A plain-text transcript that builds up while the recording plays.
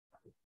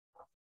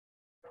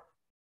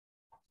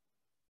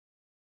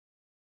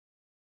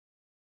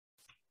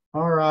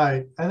All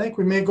right, I think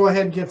we may go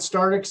ahead and get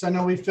started because I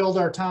know we filled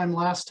our time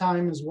last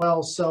time as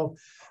well. So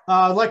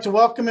I'd like to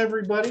welcome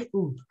everybody.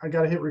 Ooh, I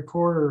got to hit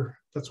record,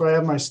 that's why I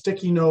have my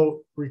sticky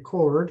note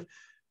record.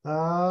 It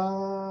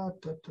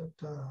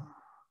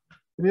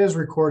is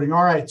recording.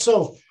 All right,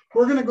 so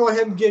we're going to go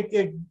ahead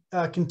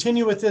and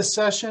continue with this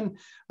session,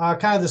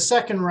 kind of the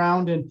second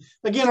round. And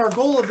again, our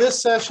goal of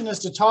this session is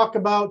to talk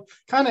about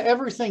kind of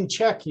everything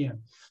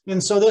check-in.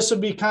 And so this would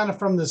be kind of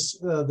from this,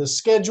 the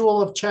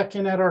schedule of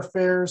check-in at our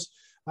fairs,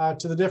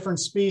 to the different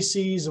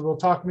species. We'll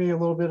talk maybe a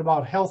little bit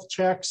about health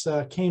checks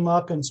came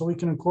up, and so we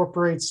can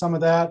incorporate some of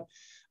that.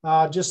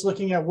 Just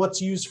looking at what's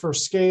used for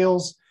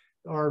scales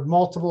or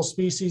multiple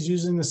species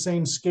using the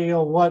same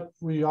scale. What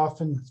we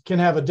often can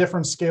have a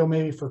different scale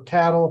maybe for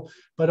cattle,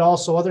 but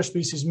also other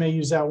species may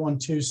use that one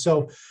too.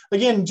 So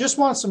again, just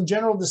want some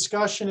general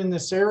discussion in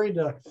this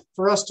area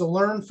for us to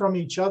learn from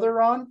each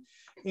other on.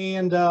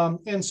 And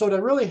so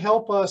to really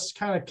help us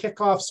kind of kick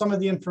off some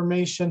of the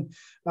information,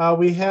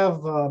 we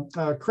have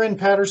Corinne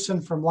Patterson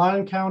from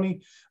Lyon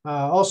County.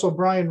 Also,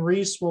 Brian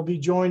Reese will be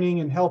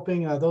joining and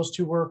helping. Those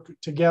two work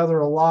together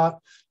a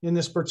lot in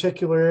this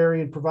particular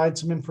area and provide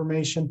some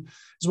information,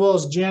 as well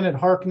as Janet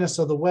Harkness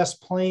of the West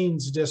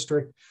Plains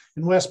District.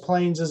 And West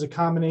Plains is a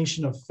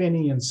combination of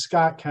Finney and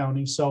Scott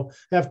County. So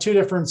we have two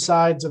different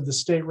sides of the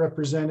state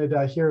represented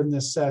here in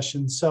this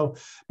session. So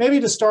maybe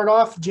to start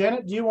off,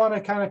 Janet, do you want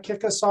to kind of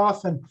kick us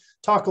off and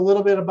talk a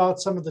little bit about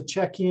some of the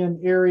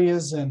check-in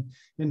areas and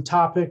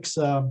topics?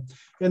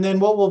 And then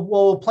what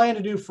we'll plan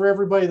to do for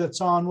everybody that's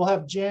on, we'll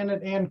have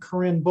Janet and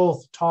Corinne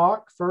both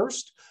talk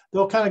first.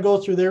 They'll kind of go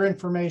through their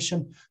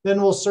information.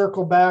 Then we'll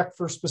circle back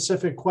for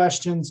specific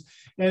questions.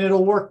 And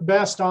it'll work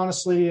best,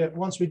 honestly,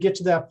 once we get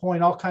to that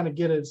point, I'll kind of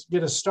get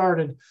us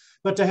started.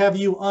 But to have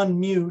you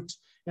unmute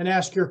and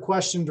ask your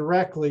question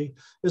directly,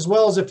 as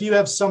well as if you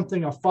have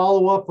something, a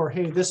follow-up, or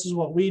hey, this is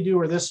what we do,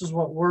 or this is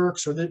what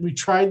works, or that we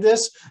tried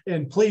this,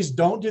 and please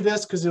don't do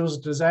this because it was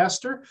a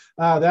disaster.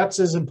 That's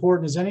as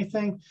important as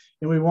anything,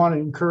 and we want to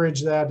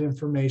encourage that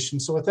information.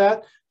 So with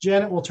that,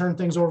 Janet, we'll turn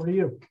things over to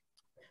you.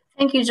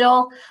 Thank you,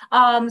 Joel.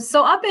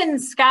 So up in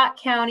Scott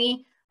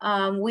County,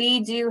 we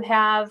do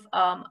have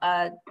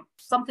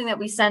something that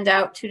we send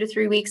out 2 to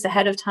 3 weeks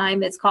ahead of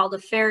time. It's called a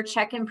fair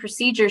check-in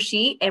procedure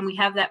sheet, and we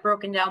have that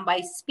broken down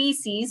by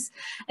species.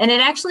 And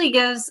it actually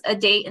gives a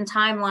date and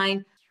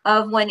timeline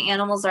of when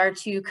animals are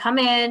to come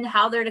in,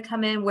 how they're to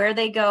come in, where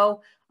they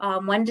go,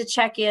 when to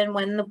check in,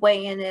 when the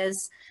weigh-in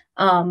is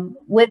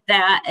with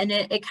that. And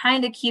it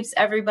kind of keeps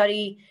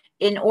everybody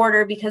in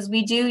order, because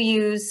we do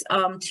use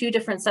 2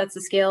 different sets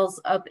of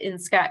scales up in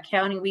Scott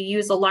County. We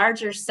use a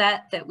larger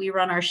set that we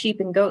run our sheep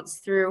and goats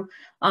through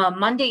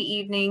Monday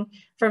evening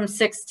from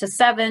 6 to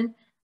 7.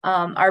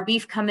 Our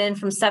beef come in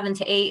from 7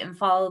 to 8 and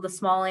follow the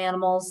small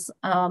animals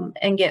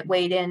and get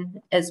weighed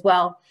in as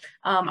well.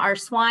 Our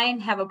swine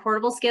have a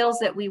portable scales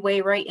that we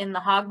weigh right in the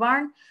hog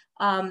barn.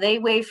 They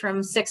weigh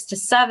from 6 to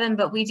 7,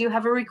 but we do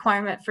have a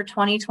requirement for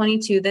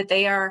 2022 that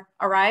they are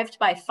arrived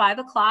by 5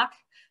 o'clock.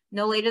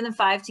 No later than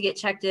 5 to get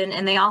checked in,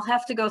 and they all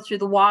have to go through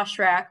the wash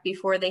rack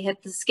before they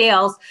hit the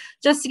scales,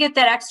 just to get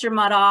that extra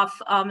mud off,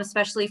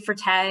 especially for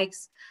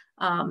tags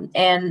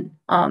and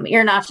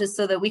ear notches,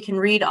 so that we can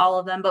read all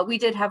of them. But we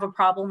did have a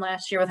problem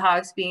last year with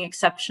hogs being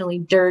exceptionally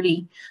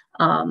dirty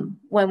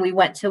when we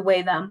went to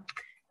weigh them.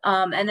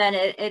 And then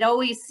it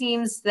always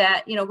seems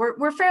that, you know,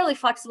 we're fairly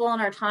flexible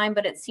in our time,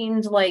 but it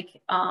seemed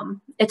like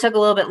it took a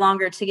little bit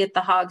longer to get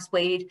the hogs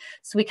weighed,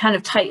 so we kind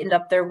of tightened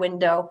up their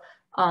window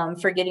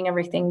for getting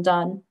everything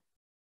done.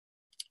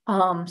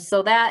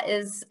 So that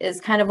is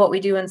kind of what we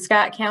do in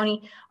Scott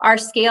County. Our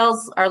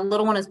scales, our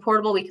little one is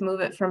portable. We can move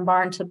it from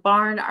barn to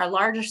barn. Our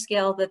larger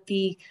scale that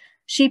the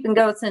sheep and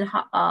goats and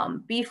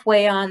beef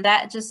weigh on,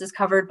 that just is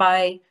covered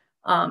by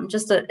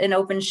just an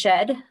open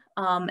shed.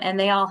 And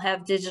they all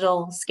have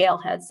digital scale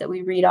heads that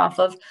we read off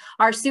of.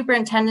 Our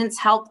superintendents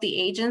help the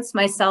agents,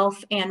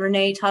 myself and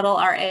Renee Tuttle,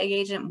 our ag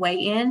agent, weigh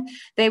in.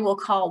 They will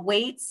call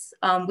weights.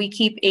 We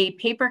keep a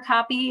paper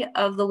copy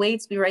of the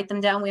weights. We write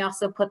them down. We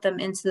also put them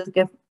into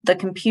the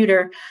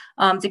computer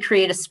to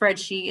create a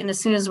spreadsheet. And as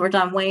soon as we're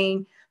done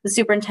weighing, the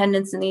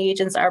superintendents and the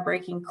agents are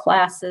breaking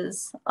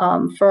classes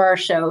for our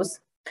shows.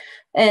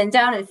 And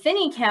down in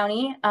Finney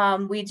County,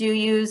 we do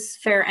use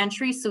fair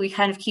entry, so we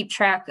kind of keep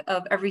track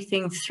of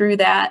everything through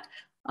that.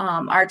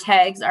 Our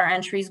tags, our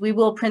entries, we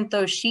will print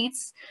those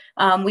sheets.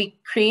 We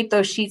create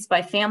those sheets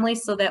by family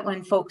so that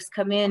when folks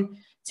come in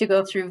to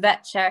go through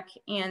vet check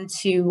and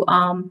to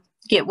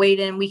get weighed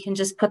in, we can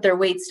just put their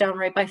weights down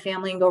right by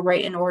family and go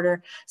right in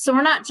order. So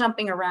we're not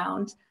jumping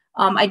around.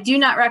 I do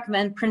not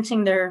recommend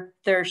printing their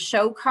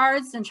show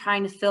cards and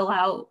trying to fill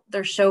out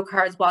their show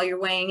cards while you're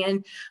weighing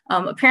in.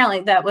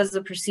 Apparently that was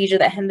a procedure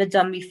that hadn't been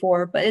done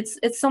before, but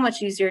it's so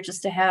much easier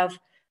just to have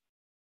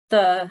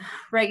the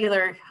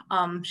regular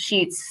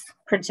sheets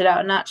printed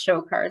out, not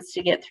show cards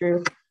to get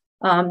through.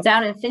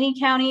 Down in Finney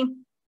County,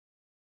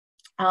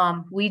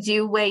 we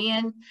do weigh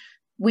in.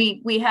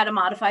 We had a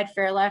modified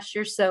fair last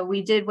year, so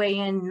we did weigh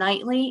in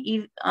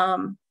nightly.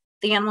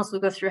 The animals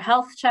would go through a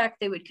health check.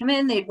 They would come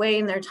in, they'd weigh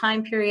in their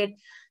time period.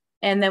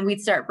 And then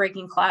we'd start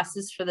breaking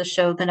classes for the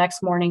show the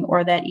next morning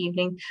or that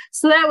evening.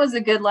 So that was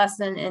a good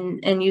lesson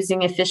in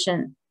using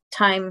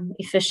time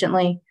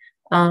efficiently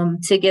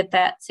to get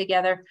that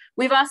together.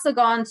 We've also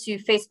gone to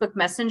Facebook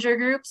Messenger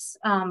groups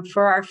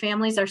for our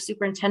families. Our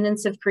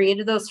superintendents have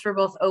created those for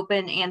both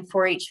open and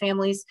 4-H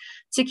families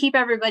to keep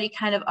everybody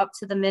kind of up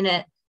to the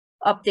minute,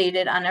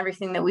 updated on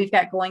everything that we've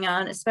got going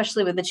on,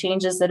 especially with the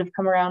changes that have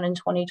come around in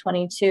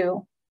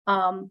 2022.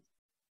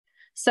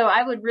 So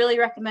I would really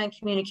recommend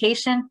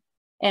communication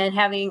and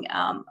having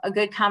a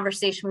good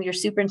conversation with your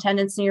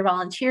superintendents and your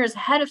volunteers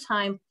ahead of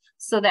time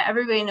so that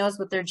everybody knows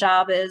what their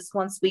job is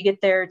once we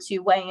get there to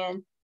weigh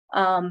in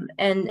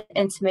and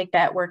to make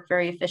that work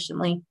very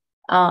efficiently.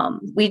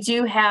 We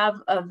do have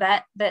a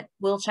vet that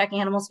will check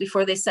animals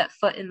before they set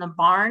foot in the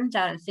barn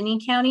down in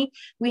Finian County.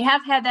 We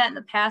have had that in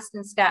the past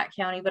in Scott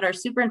County, but our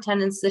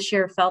superintendents this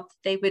year felt that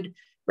they would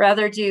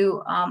rather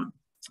do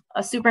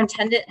a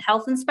superintendent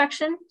health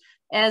inspection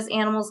as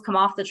animals come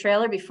off the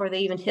trailer before they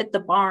even hit the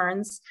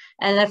barns.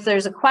 And if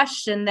there's a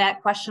question,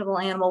 that questionable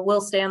animal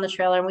will stay on the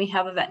trailer, and we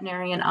have a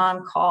veterinarian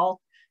on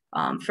call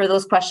for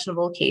those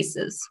questionable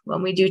cases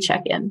when we do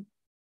check in.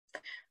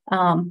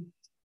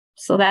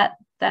 So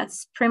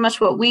that's pretty much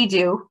what we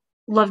do.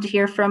 Love to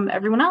hear from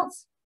everyone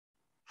else.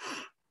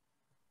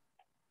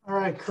 All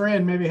right,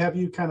 Corinne, maybe have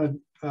you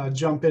kind of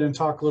jump in and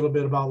talk a little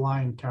bit about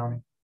Lyon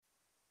County.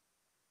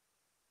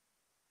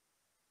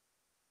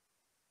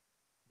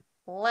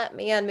 Let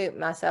me unmute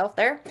myself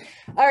there.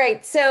 All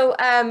right, so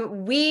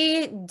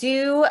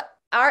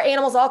our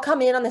animals all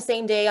come in on the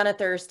same day on a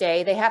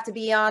Thursday. They have to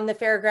be on the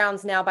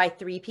fairgrounds now by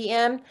 3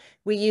 p.m.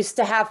 We used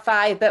to have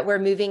 5, but we're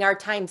moving our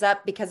times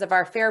up because of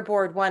our fair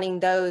board wanting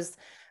those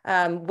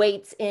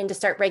weights in to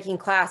start breaking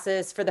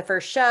classes for the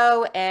first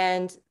show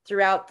and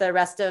throughout the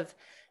rest of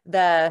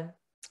the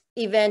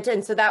event.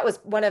 And so that was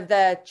one of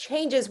the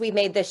changes we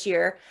made this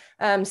year.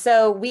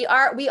 So we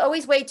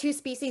always weigh 2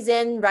 species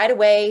in right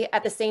away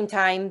at the same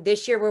time.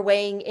 This year we're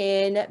weighing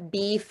in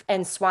beef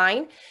and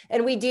swine,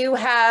 and we do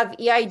have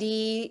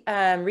EID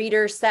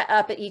readers set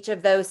up at each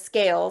of those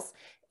scales.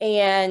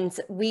 And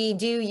we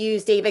do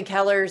use David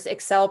Keller's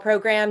Excel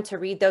program to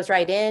read those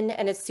right in,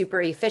 and it's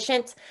super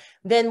efficient.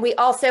 Then we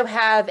also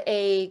have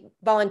a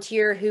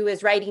volunteer who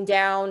is writing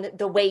down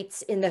the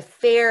weights in the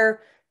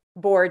fair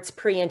board's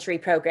pre-entry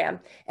program,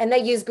 and they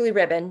use Blue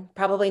Ribbon,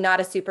 probably not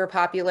a super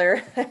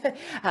popular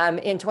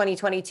in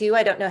 2022.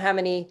 I don't know how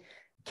many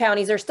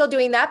counties are still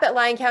doing that, but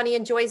Lyon County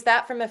enjoys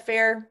that from a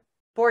fair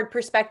board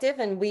perspective,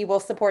 and we will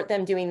support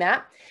them doing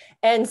that.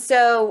 And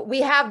so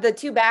we have the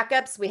 2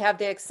 backups. We have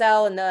the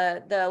Excel and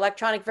the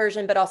electronic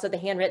version, but also the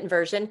handwritten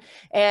version.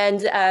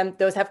 And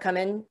those have come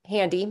in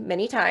handy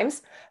many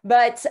times.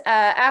 But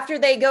after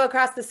they go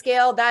across the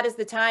scale, that is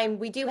the time.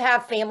 We do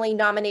have family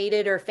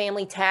nominated or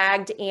family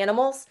tagged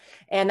animals.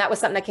 And that was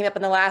something that came up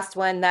in the last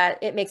one, that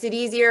it makes it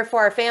easier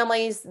for our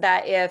families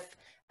that if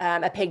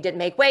a pig didn't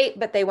make weight,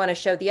 but they want to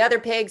show the other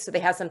pigs so they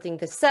have something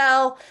to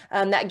sell.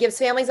 That gives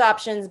families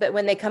options, but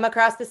when they come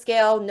across the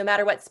scale, no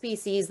matter what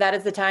species, that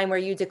is the time where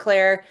you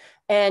declare,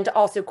 and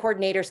also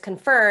coordinators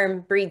confirm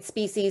breed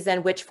species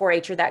and which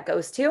 4-H'er that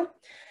goes to.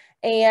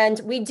 And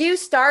we do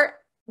start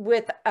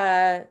with,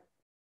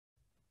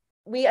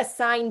 we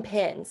assign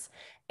pins.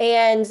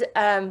 And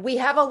we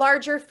have a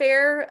larger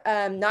fair,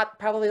 not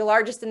probably the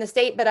largest in the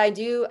state, but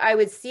I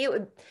would see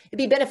it'd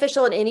be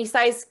beneficial in any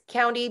size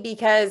county,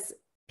 because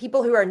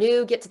people who are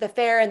new get to the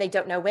fair and they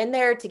don't know when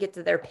they're to get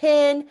to their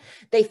pin.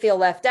 They feel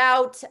left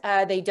out.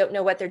 They don't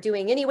know what they're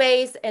doing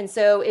anyways. And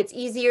so it's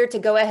easier to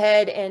go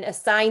ahead and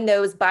assign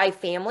those by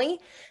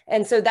family.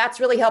 And so that's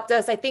really helped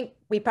us. I think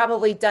we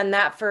probably done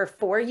that for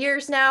 4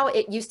 years now.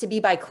 It used to be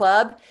by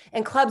club,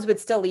 and clubs would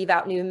still leave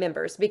out new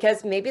members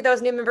because maybe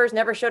those new members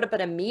never showed up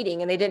at a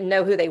meeting and they didn't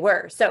know who they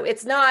were. So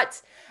it's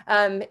not,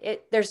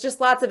 there's just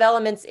lots of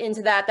elements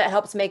into that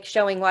helps make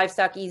showing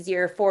livestock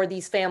easier for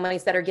these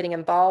families that are getting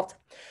involved.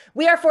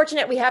 We are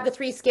fortunate we have the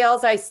 3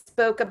 scales. I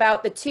spoke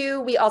about the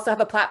 2. We also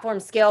have a platform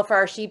scale for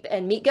our sheep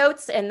and meat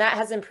goats, and that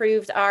has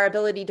improved our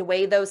ability to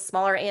weigh those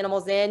smaller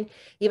animals in.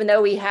 Even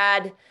though we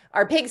had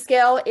our pig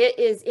scale, it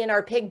is in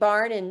our pig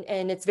barn,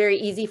 and it's very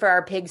easy for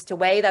our pigs to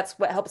weigh. That's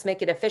what helps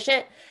make it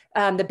efficient.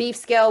 The beef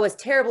scale was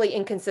terribly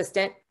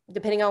inconsistent,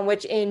 depending on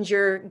which end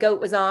your goat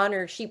was on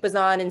or sheep was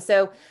on. And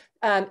so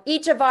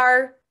each of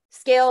our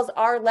scales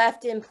are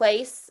left in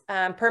place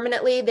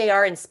permanently. They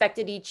are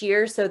inspected each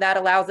year, so that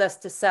allows us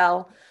to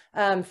sell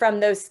from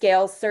those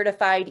scales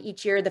certified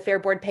each year. The Fair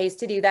Board pays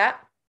to do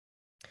that.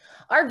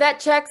 Our vet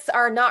checks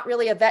are not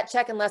really a vet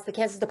check unless the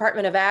Kansas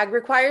Department of Ag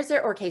requires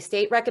it or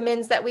K-State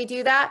recommends that we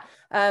do that.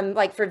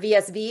 Like for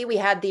VSV, we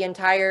had the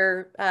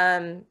entire,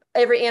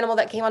 every animal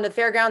that came onto the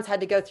fairgrounds had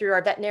to go through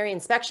our veterinary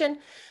inspection.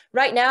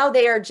 Right now,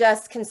 they are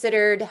just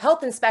considered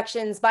health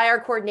inspections by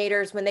our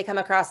coordinators when they come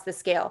across the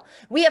scale.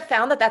 We have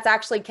found that that's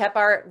actually kept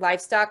our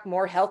livestock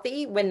more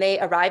healthy when they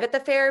arrive at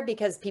the fair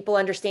because people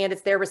understand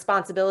it's their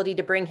responsibility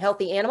to bring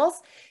healthy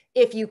animals.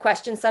 If you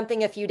question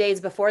something a few days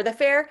before the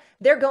fair,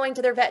 they're going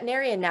to their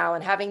veterinarian now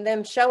and having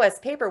them show us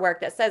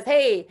paperwork that says,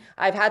 hey,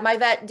 I've had my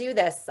vet do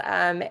this.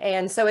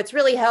 And so it's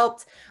really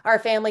helped our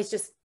families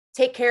just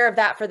take care of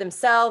that for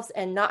themselves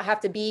and not have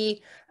to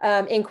be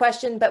in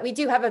question. But we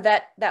do have a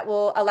vet that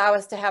will allow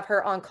us to have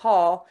her on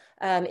call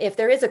if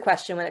there is a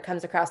question when it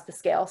comes across the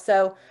scale.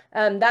 So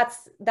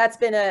that's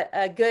been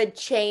a good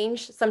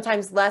change.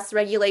 Sometimes less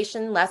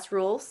regulation, less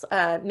rules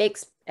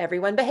makes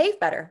everyone behave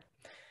better.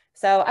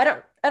 So I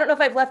don't know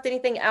if I've left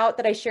anything out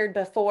that I shared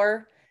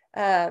before.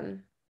 Yeah,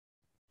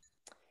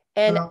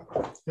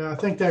 I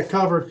think that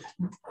covered,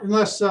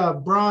 unless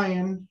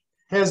Brian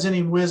has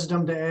any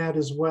wisdom to add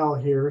as well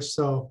here.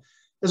 So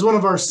as one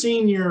of our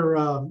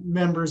senior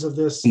members of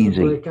this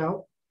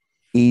breakout.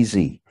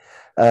 Easy.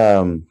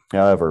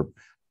 However,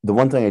 the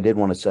one thing I did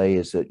want to say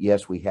is that,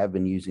 yes, we have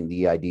been using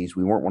the EIDs.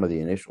 We weren't one of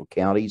the initial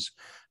counties,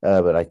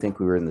 but I think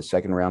we were in the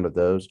second round of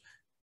those.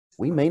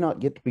 We may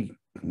not get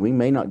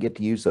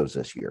to use those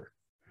this year.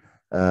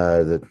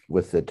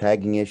 With the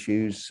tagging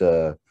issues,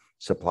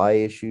 supply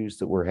issues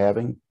that we're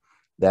having,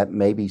 that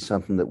may be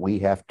something that we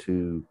have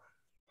to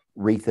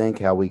rethink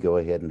how we go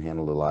ahead and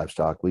handle the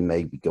livestock. We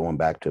may be going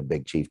back to a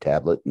Big Chief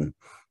tablet and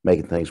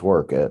making things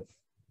work.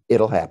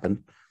 It'll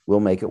happen. We'll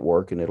make it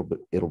work and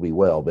it'll be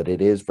well, but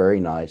it is very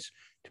nice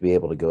to be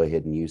able to go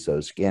ahead and use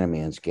those, scan them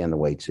in, scan the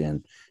weights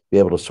in, be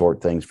able to sort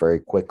things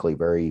very quickly,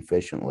 very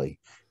efficiently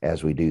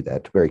as we do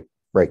that to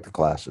break the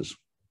classes.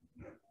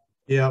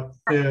 Yeah,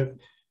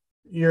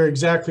 you're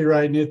exactly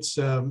right. And it's,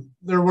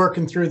 they're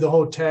working through the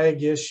whole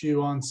tag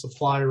issue on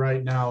supply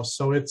right now.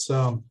 So it's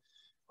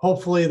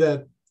hopefully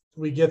that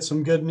we get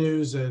some good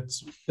news.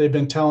 They've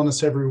been telling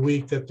us every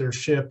week that they're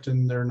shipped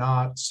and they're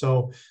not.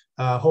 So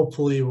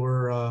hopefully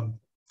we're kind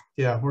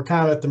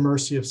of at the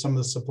mercy of some of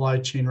the supply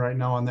chain right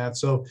now on that.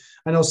 So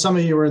I know some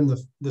of you are in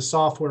the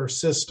software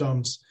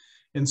systems,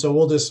 and so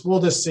we'll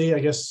just see. I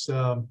guess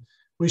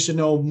we should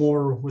know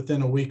more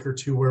within a week or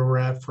two where we're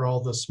at for all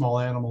the small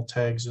animal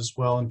tags as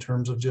well, in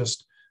terms of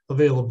just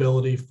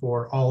availability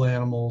for all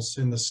animals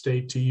in the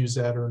state to use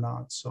that or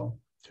not. So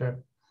okay.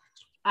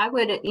 I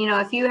would,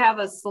 if you have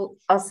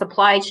a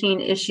supply chain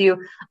issue,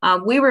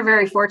 we were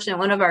very fortunate.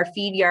 One of our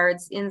feed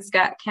yards in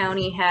Scott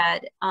County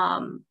had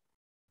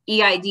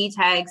EID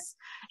tags,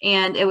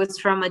 and it was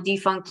from a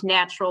defunct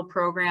natural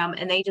program,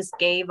 and they just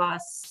gave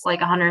us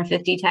like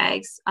 150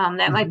 tags.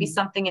 That might be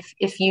something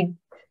if you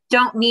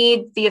don't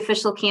need the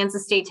official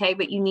Kansas state tag,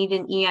 but you need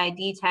an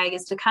EID tag,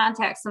 is to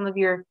contact some of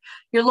your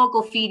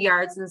local feed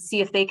yards and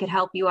see if they could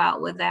help you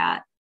out with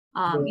that.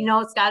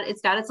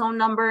 It's got its own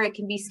number. It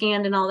can be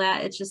scanned and all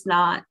that. It's just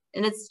not,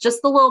 and it's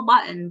just the little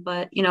button,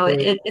 but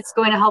it's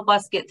going to help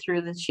us get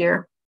through this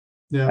year.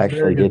 Yeah,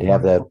 actually did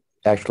have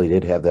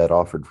that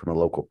offered from a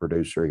local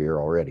producer here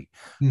already.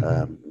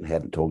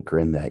 Hadn't told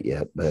Corinne that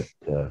yet, but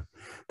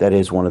that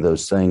is one of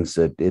those things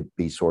that it'd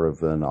be sort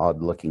of an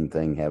odd looking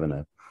thing having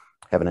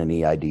an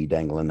EID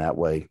dangling that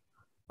way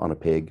on a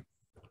pig.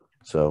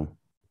 So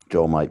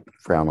Joel might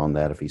frown on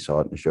that if he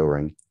saw it in the show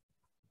ring.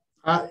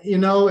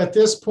 At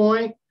this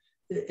point,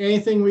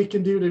 anything we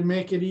can do to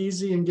make it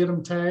easy and get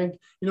them tagged,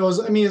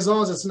 as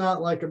long as it's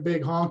not like a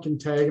big honking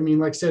tag.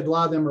 Like I said, a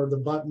lot of them are the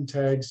button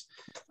tags.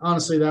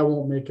 Honestly, that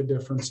won't make a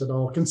difference at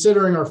all,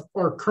 considering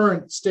our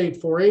current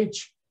state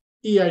 4-H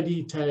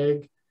EID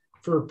tag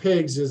for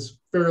pigs is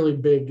fairly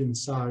big in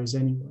size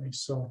anyway.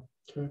 So,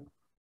 okay.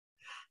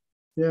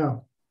 Yeah.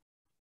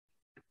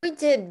 We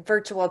did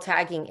virtual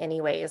tagging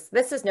anyways.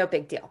 This is no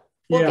big deal.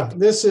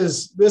 This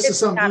is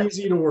something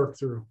easy to work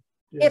through.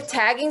 If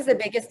tagging's the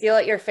biggest deal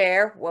at your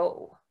fair,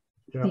 whoa.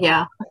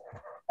 Yeah.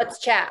 Let's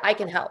chat. I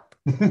can help.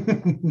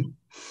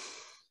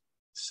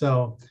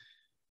 So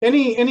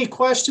any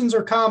questions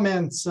or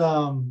comments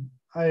from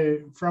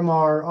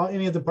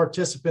any of the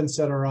participants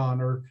that are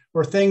on,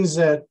 or things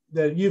that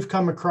you've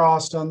come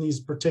across on these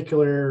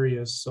particular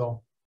areas?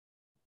 So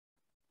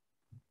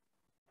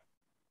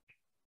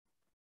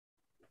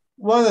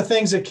one of the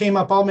things that came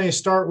up, I may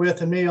start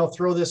with, and maybe I'll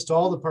throw this to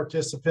all the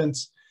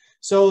participants.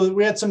 So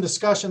we had some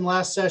discussion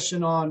last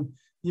session on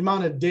the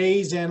amount of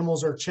days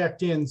animals are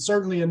checked in.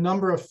 Certainly a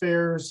number of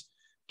fairs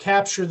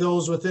capture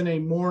those within a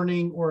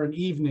morning or an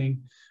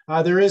evening.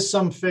 There is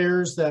some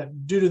fairs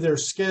that, due to their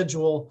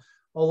schedule,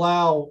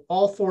 allow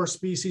all 4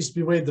 species to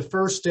be weighed the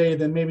first day,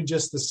 then maybe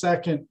just the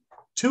second.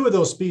 2 of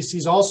those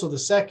species also the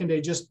second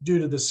day, just due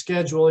to the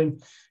scheduling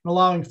and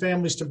allowing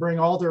families to bring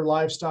all their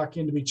livestock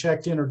in to be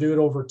checked in, or do it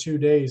over 2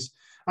 days.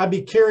 I'd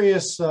be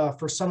curious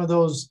for some of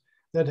those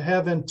that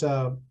haven't,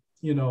 that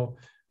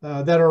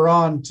are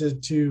on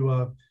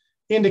to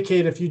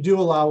indicate if you do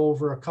allow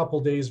over a couple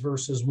days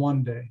versus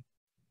 1 day.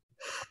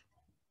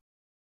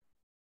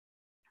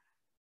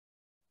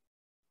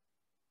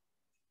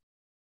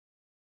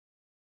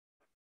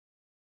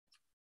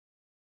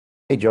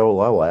 Hey,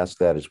 Joel, I will ask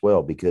that as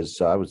well,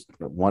 because I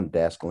wanted to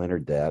ask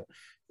Leonard that.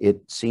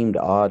 it seemed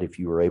odd if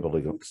you were able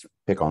to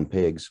pick on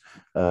pigs.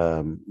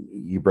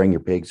 You bring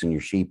your pigs and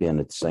your sheep in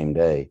at the same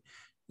day.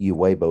 You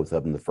weigh both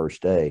of them the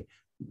first day,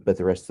 but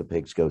the rest of the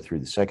pigs go through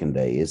the second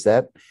day. Is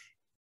that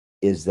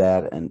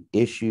an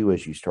issue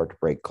as you start to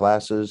break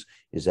classes?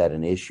 Is that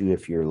an issue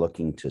if you're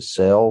looking to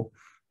sell?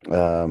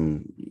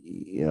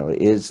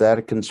 Is that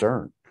a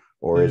concern,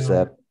 or is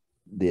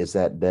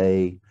that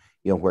day,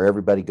 where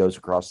everybody goes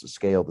across the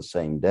scale the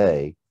same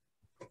day?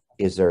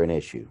 Is there an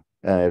issue?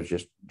 It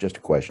was just a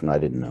question. I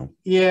didn't know.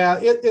 Yeah,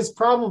 it's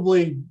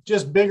probably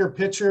just bigger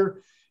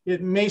picture. To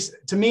me,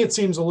 it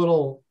seems a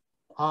little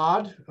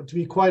odd, to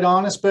be quite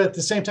honest, but at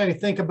the same time, you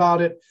think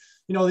about it,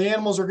 the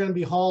animals are going to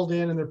be hauled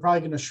in and they're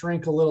probably going to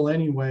shrink a little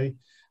anyway.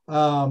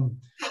 And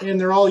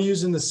they're all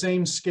using the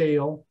same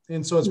scale.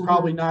 And so it's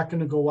probably not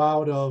going to go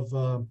out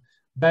of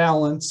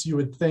balance, you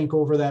would think,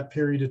 over that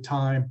period of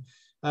time.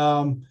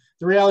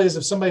 The reality is,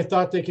 if somebody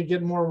thought they could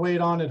get more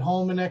weight on at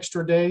home an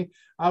extra day,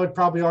 I would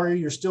probably argue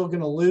you're still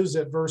going to lose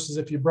it versus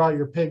if you brought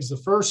your pigs the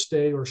first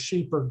day, or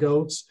sheep or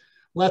goats,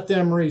 let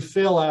them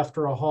refill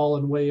after a haul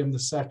and weigh them the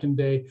second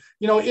day.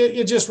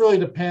 It just really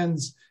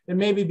depends. And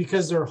maybe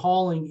because they're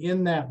hauling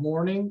in that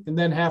morning and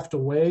then have to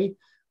weigh,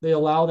 they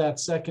allow that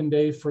second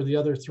day for the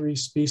other 3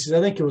 species. I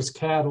think it was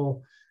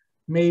cattle,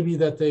 maybe,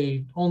 that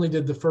they only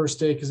did the first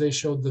day because they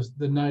showed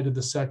the night of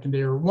the second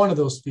day, or one of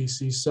those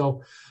species.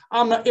 So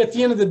at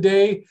the end of the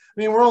day,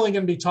 we're only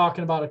going to be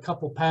talking about a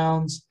couple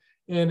pounds.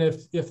 And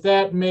if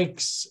that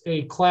makes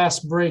a class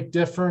break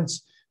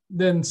difference,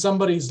 then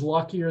somebody's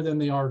luckier than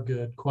they are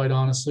good, quite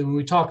honestly. When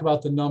we talk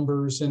about the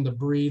numbers and the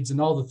breeds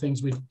and all the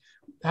things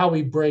how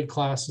we break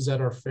classes at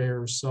our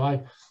fairs. So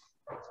I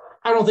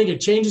don't think it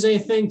changes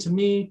anything. To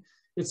me,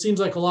 it seems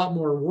like a lot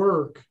more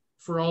work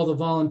for all the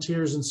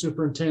volunteers and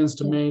superintendents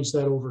to manage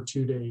that over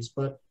 2 days.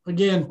 But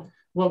again,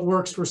 what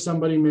works for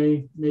somebody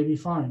may be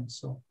fine.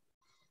 So.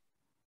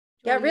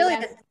 Yeah, really.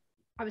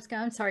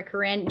 Sorry,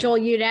 Corinne. Joel,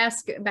 you'd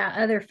ask about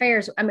other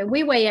fairs.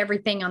 We weigh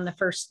everything on the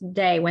first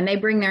day when they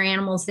bring their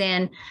animals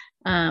in.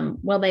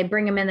 They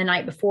bring them in the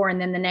night before,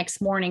 and then the next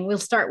morning we'll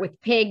start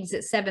with pigs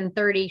at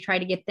 7:30, try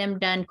to get them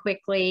done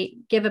quickly,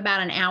 give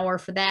about an hour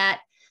for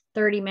that,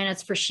 30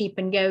 minutes for sheep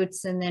and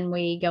goats, and then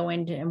we go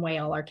into and weigh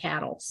all our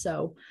cattle.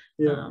 So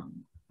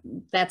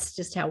that's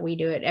just how we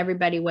do it.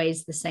 Everybody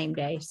weighs the same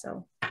day.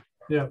 So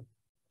yeah.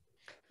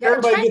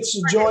 Everybody gets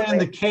to join in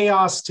the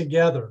chaos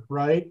together,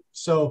 right?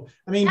 So,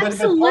 absolutely. But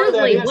part of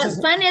that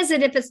what fun is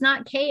it if it's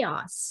not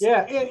chaos?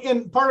 Yeah,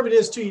 and part of it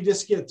is too, you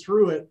just get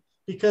through it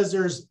because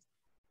there's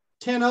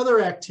 10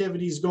 other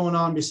activities going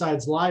on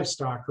besides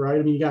livestock,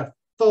 right? You got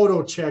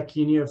photo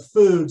check-in, you have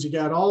foods, you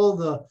got all of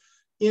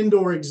the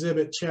indoor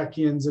exhibit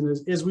check-ins, and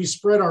as we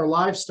spread our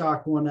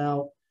livestock one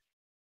out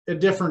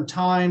at different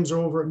times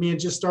it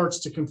just starts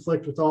to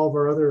conflict with all of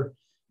our other.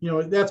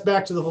 That's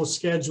back to the whole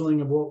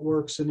scheduling of what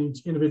works in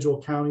each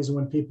individual counties and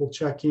when people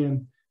check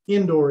in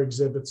indoor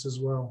exhibits as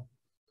well.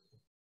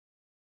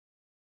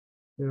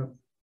 Yeah.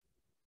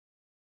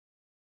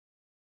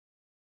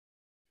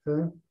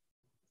 Okay.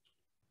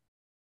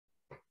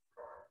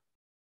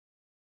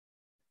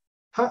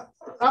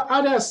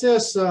 I'd ask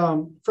this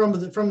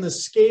from the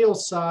scale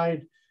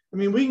side.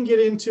 We can get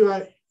into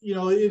it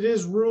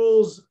is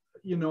rules.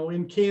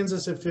 In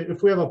Kansas,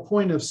 if we have a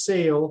point of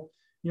sale,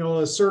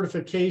 a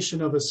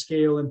certification of a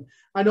scale. And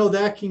I know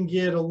that can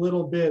get a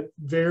little bit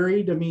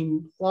varied.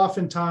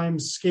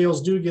 Oftentimes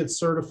scales do get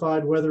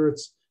certified, whether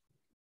it's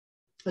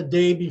a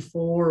day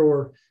before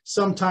or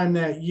sometime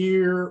that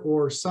year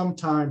or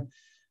sometime.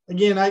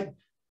 Again,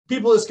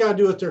 people just got to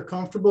do what they're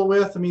comfortable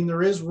with.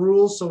 There is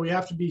rules, so we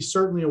have to be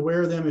certainly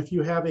aware of them. If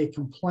you have a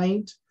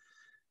complaint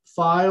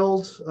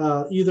filed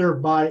either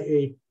by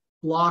a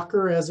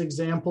blocker, as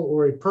example,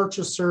 or a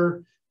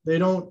purchaser, they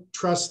don't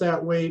trust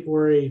that weight,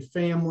 or a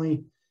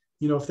family,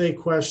 if they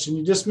question,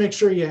 you just make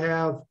sure you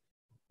have,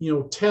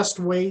 test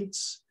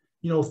weights,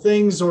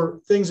 things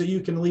that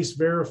you can at least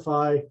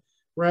verify,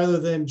 rather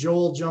than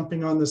Joel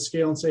jumping on the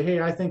scale and say,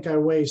 hey, I think I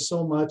weigh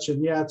so much,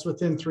 and yeah, it's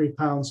within 3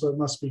 pounds, so it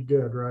must be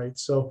good, right?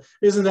 So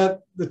isn't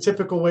that the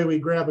typical way we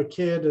grab a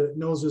kid that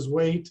knows his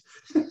weight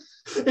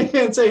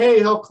and say,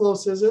 hey, how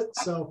close is it?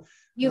 So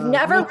you've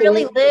never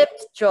really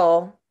lived,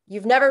 Joel.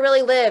 You've never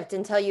really lived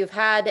until you've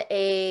had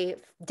a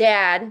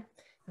dad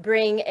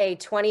bring a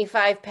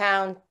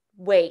 25-pound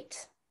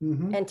weight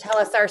and tell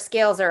us our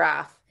scales are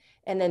off,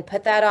 and then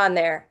put that on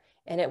there,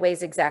 and it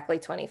weighs exactly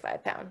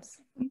 25 pounds.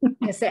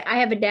 I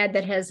have a dad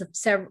that has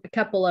a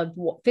couple of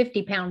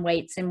 50-pound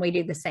weights, and we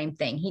do the same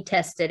thing. He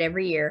tests it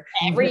every year.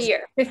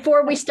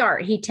 Before we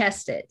start, he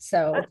tests it.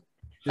 So,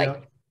 yeah.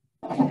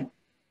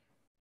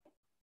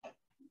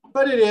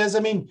 But it is,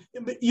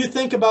 you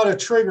think about a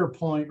trigger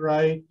point,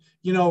 right?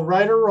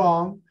 Right or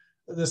wrong,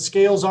 the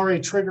scales are a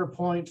trigger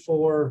point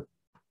for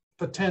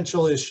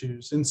potential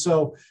issues. And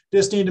so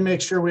just need to make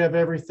sure we have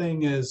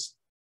everything as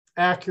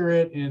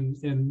accurate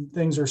and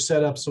things are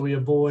set up so we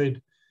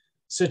avoid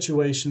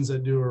situations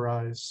that do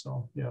arise.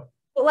 So, yeah.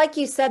 Well, like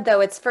you said,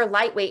 though, it's for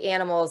lightweight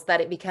animals that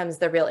it becomes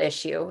the real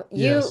issue.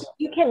 You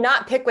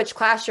cannot pick which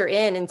class you're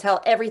in until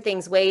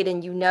everything's weighed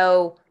and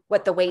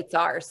what the weights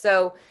are.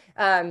 So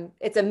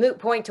it's a moot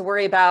point to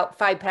worry about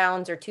 5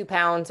 pounds or 2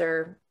 pounds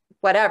or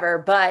whatever.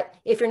 But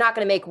if you're not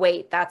going to make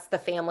weight, that's the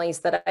families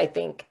that I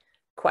think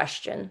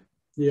question.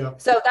 Yeah.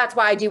 So that's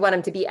why I do want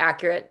them to be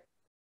accurate.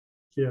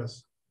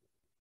 Yes.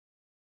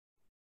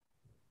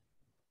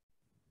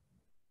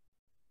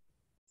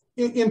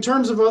 In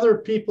terms of other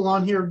people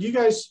on here, do you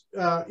guys,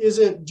 is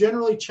it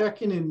generally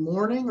check-in in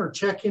morning or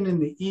check-in in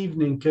the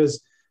evening?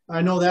 Because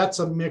I know that's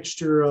a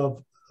mixture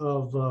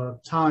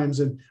of times.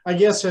 And I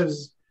guess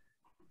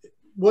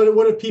what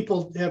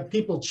have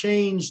people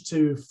changed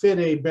to fit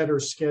a better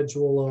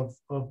schedule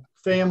of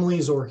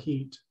families or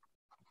heat?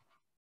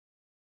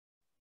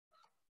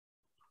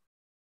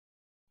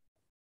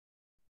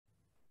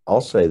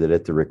 I'll say that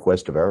at the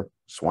request of our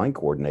swine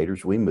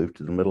coordinators, we moved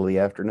to the middle of the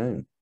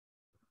afternoon.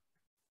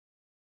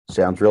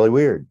 Sounds really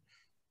weird.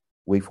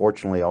 We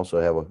fortunately also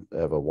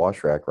have a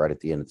wash rack right at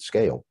the end of the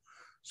scale.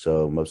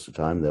 So most of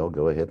the time they'll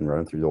go ahead and run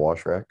them through the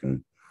wash rack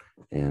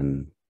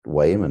and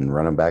weigh them and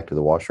run them back to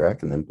the wash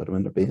rack and then put them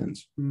in the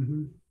bins.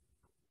 Mm-hmm.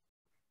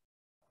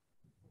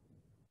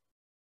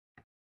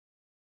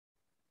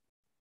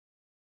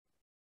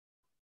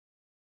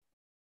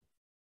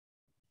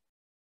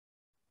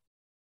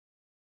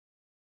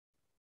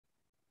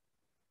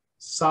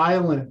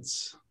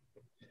 Silence.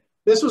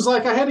 This was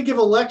like I had to give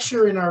a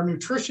lecture in our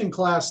nutrition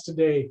class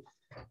today.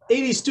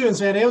 80 students,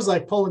 man, it was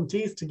like pulling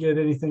teeth to get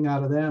anything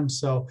out of them.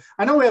 So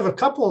I know we have a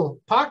couple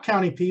Pot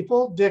County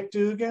people, Dick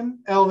Dugan,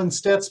 Elvin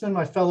Stetzman,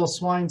 my fellow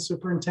swine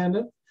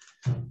superintendent.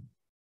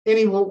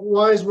 Any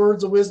wise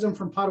words of wisdom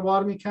from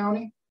Pottawatomie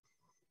County?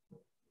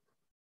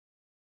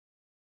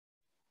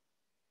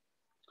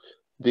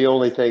 The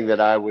only thing that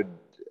I would,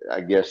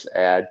 I guess,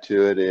 add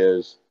to it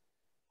is,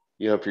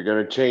 you know, if you're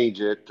going to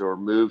change it or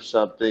move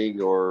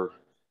something or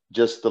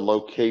just the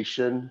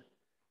location,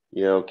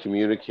 you know,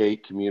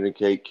 communicate,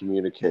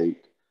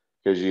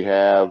 because you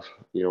have,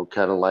 you know,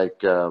 kind of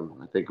like, I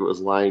think it was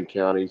Lyon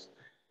County's,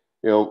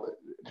 you know,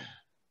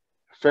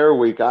 Fair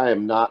Week, I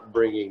am not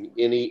bringing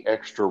any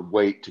extra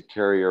weight to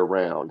carry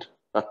around.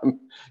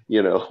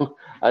 You know,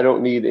 I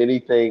don't need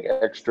anything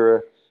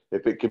extra.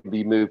 If it could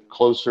be moved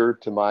closer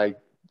to my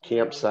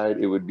campsite,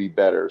 it would be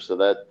better. So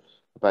that,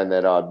 I find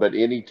that odd. But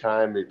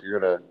anytime if you're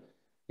going to,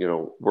 you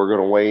know, we're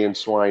going to weigh in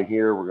swine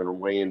here, we're going to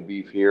weigh in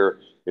beef here.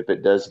 If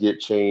it does get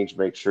changed,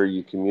 make sure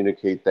you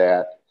communicate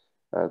that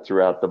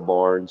throughout the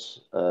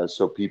barns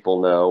so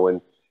people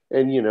know.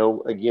 And you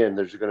know, again,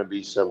 there's going to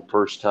be some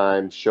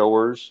first-time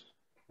showers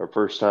or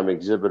first-time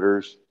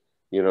exhibitors.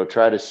 You know,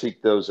 try to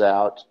seek those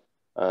out.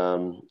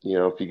 You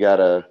know, if you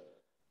got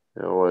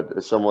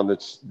someone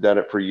that's done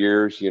it for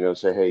years, you know,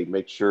 say, hey,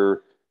 make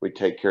sure we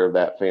take care of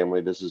that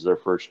family. This is their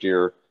first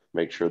year.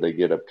 Make sure they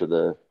get up to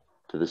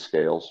the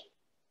scales.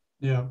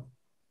 Yeah.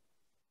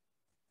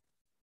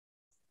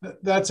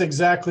 That's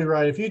exactly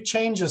right. If you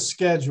change a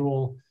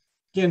schedule,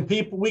 again,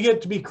 we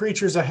get to be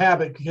creatures of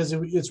habit because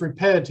it's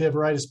repetitive,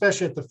 right?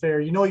 Especially at the fair.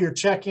 You know your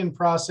check-in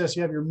process,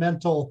 you have your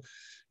mental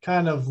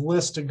kind of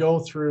list to go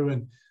through.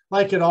 And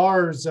like at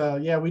ours,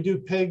 yeah, we do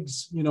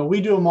pigs, you know,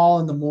 we do them all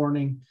in the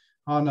morning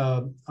on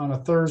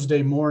a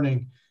Thursday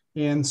morning.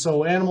 And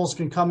so animals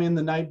can come in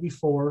the night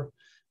before,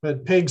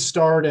 but pigs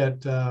start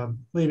at I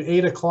believe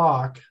 8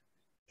 o'clock,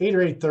 8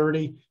 or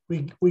 8:30.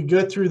 We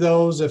go through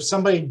those. If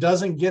somebody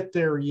doesn't get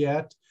there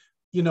yet,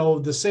 you know,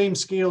 the same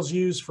scales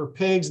used for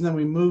pigs, and then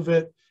we move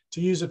it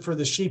to use it for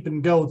the sheep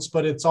and goats,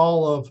 but it's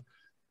all of,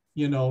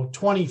 you know,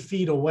 20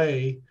 feet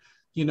away.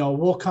 You know,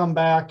 we'll come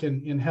back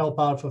and help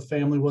out if a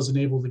family wasn't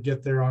able to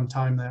get there on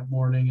time that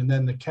morning. And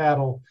then the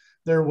cattle,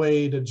 they're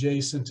weighed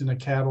adjacent in a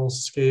cattle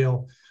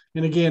scale.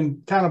 And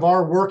again, kind of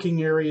our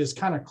working area is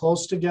kind of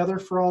close together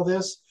for all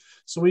this.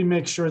 So we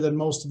make sure that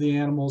most of the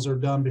animals are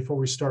done before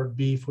we start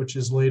beef, which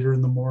is later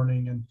in the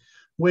morning, and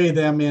weigh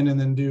them in and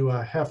then do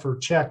a heifer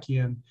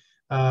check-in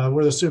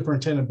where the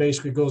superintendent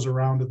basically goes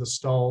around to the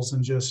stalls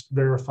and just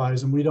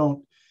verifies. And we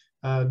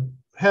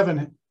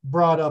haven't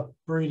brought up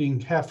breeding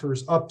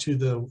heifers up to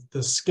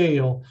the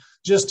scale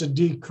just to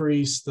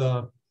decrease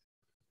the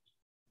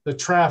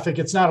traffic.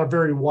 It's not a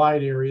very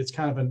wide area. It's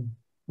kind of a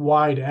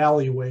wide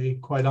alleyway,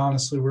 quite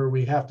honestly, where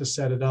we have to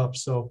set it up.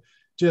 So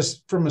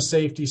just from a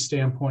safety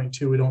standpoint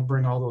too, we don't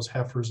bring all those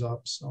heifers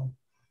up. So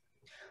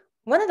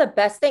one of the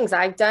best things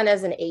I've done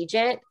as an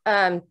agent,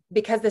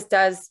 because this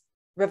does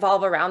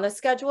revolve around the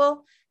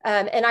schedule,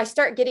 and I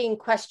start getting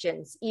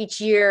questions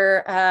each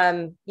year,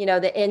 you know,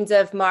 the end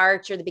of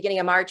March or the beginning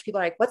of March,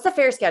 people are like, what's the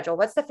fair schedule?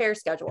 What's the fair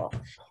schedule?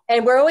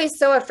 And we're always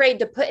so afraid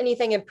to put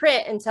anything in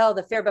print until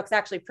the fair book's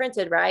actually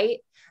printed, right?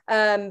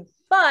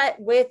 But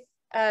with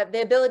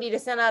the ability to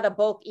send out a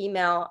bulk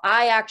email,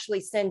 I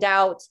actually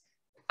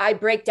I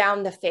break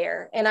down the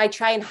fair and I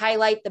try and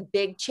highlight the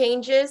big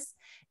changes.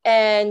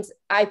 And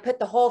I put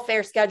the whole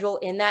fair schedule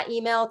in that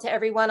email to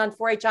everyone on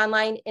 4-H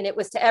Online, and it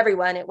was to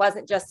everyone. It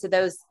wasn't just to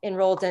those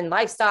enrolled in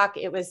livestock.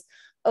 It was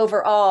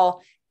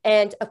overall.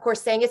 And of course,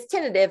 saying it's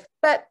tentative,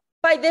 but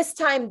by this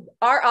time,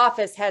 our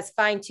office has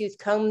fine-tooth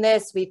combed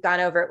this. We've gone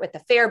over it with the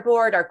fair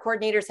board. Our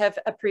coordinators have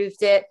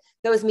approved it.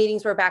 Those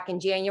meetings were back in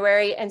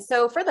January. And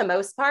so for the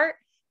most part,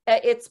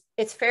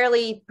 it's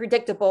fairly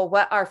predictable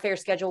what our fair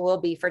schedule will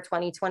be for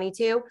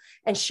 2022.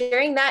 And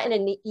sharing that in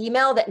an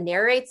email that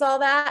narrates all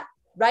that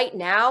right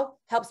now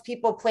helps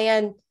people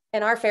plan,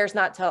 and our fair's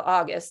not till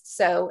August.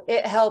 So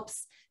it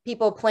helps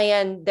people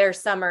plan their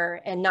summer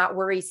and not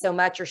worry so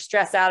much or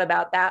stress out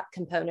about that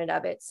component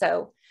of it.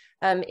 So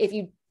if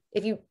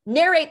you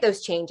narrate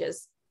those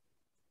changes,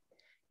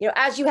 you know,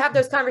 as you have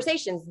those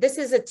conversations, this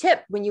is a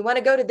tip. When you want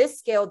to go to this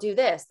scale, do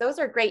this. Those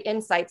are great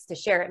insights to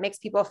share. It makes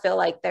people feel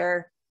like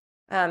they're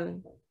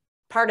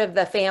part of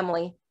the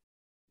family.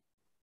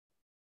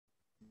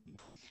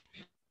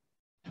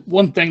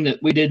 One thing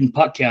that we did in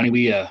Puck County,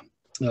 we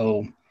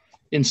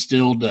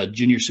instilled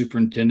junior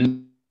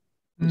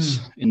superintendents,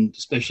 and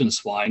especially in the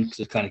swine, because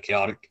it's kind of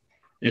chaotic.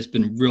 And it's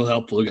been real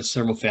helpful. We got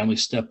several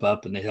families step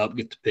up and they help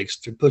get the pigs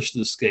to push to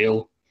the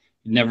scale.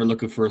 You're never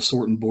looking for a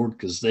sorting board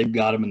because they've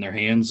got them in their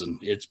hands, and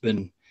it's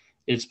been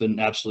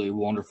absolutely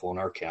wonderful in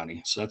our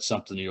county. So that's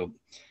something, you know,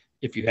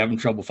 if you're having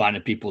trouble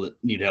finding people that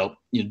need help,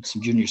 you know,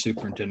 some junior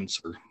superintendents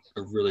are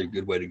a really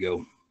good way to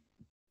go.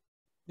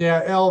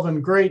 Yeah, Elvin,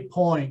 great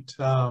point.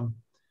 We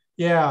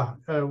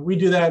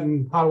do that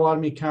in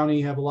Potawatomi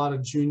County, have a lot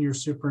of junior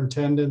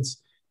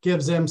superintendents,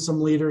 gives them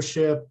some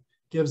leadership,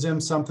 gives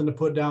them something to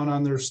put down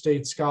on their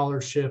state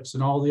scholarships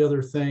and all the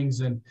other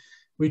things. And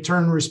we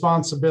turn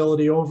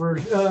responsibility over.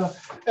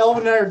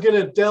 Elvin and I are good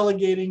at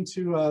delegating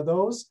to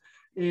those,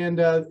 and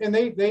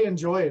they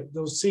enjoy it.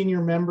 Those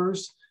senior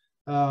members,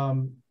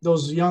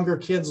 those younger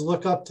kids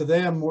look up to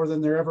them more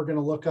than they're ever going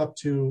to look up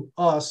to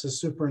us as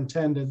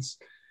superintendents.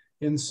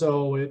 And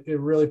so it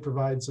really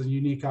provides a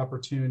unique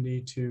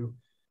opportunity to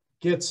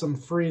get some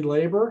free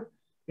labor,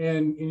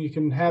 and you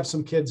can have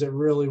some kids that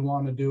really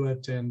want to do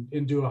it and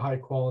do a high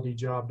quality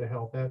job to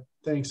help. That.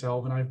 Thanks,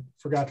 Elvin. I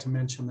forgot to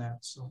mention that.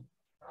 So.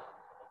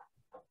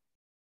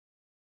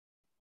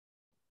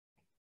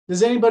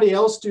 Does anybody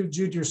else do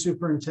junior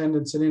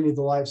superintendents in any of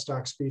the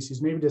livestock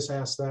species? Maybe just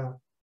ask that.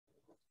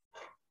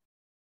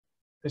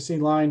 I see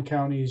Lyon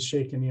County is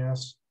shaking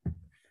yes.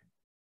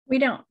 We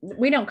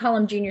don't call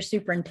them junior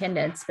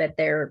superintendents, but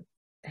they're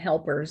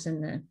helpers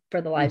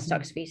for the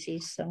livestock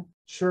species. So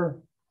sure.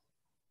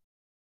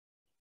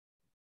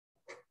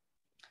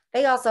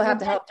 They also have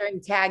to help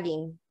during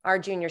tagging, our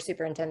junior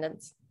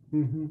superintendents.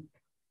 Mm-hmm.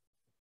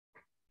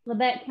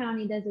 Labette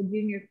County does a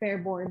junior fair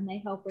board, and they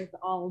help with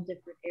all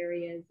different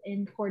areas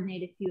and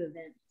coordinate a few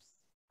events.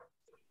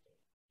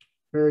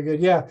 Very good.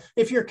 Yeah.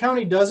 If your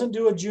county doesn't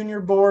do a junior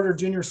board or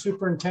junior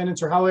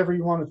superintendents, or however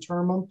you want to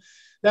term them,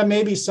 that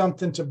may be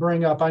something to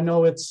bring up. I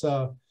know it's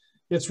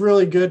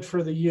really good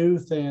for the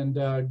youth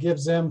and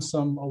gives them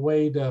a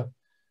way to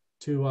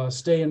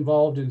stay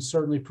involved, and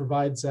certainly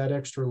provides that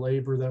extra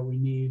labor that we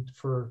need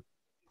for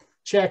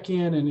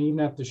check-in and even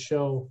at the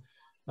show.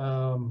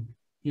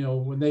 You know,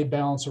 when they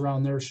balance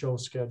around their show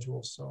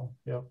schedule. So,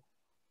 yep.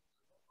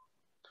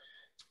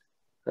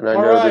 And I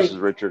know this is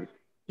Richard.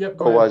 Yep.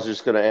 I was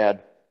just going to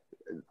add,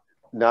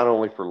 not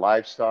only for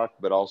livestock,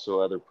 but also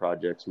other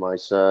projects. My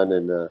son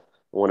and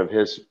one of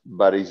his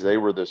buddies, they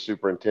were the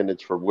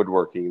superintendents for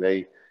woodworking.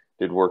 They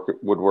did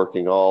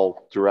woodworking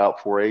all throughout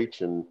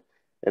 4-H. And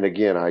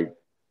again,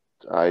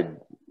 I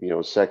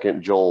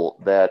second Joel,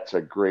 that's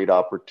a great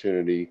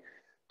opportunity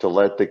to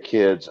let the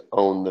kids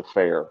own the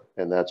fair.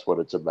 And that's what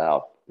it's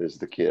about, is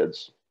the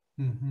kids.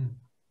 Mm-hmm.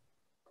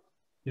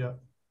 Yeah.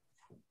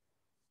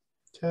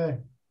 Okay.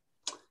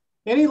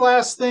 Any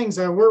last things?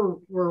 We're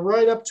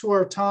right up to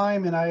our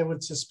time, and I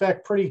would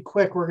suspect pretty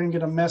quick we're going to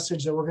get a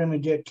message that we're going to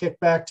get kicked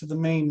back to the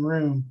main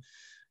room.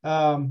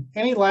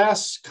 Any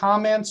last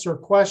comments or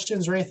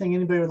questions or anything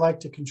anybody would like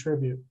to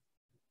contribute?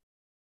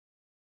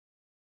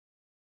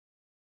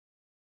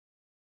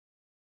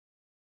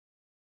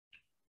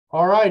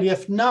 All right.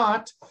 If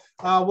not,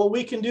 what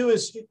we can do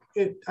is,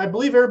 I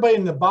believe everybody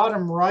in the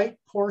bottom right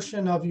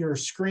portion of your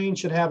screen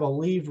should have a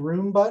leave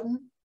room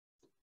button.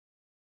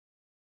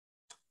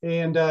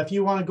 And if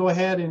you want to go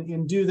ahead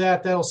and do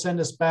that, that'll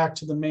send us back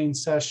to the main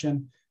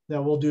session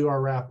that we'll do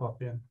our wrap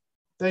up in.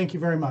 Thank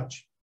you very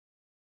much.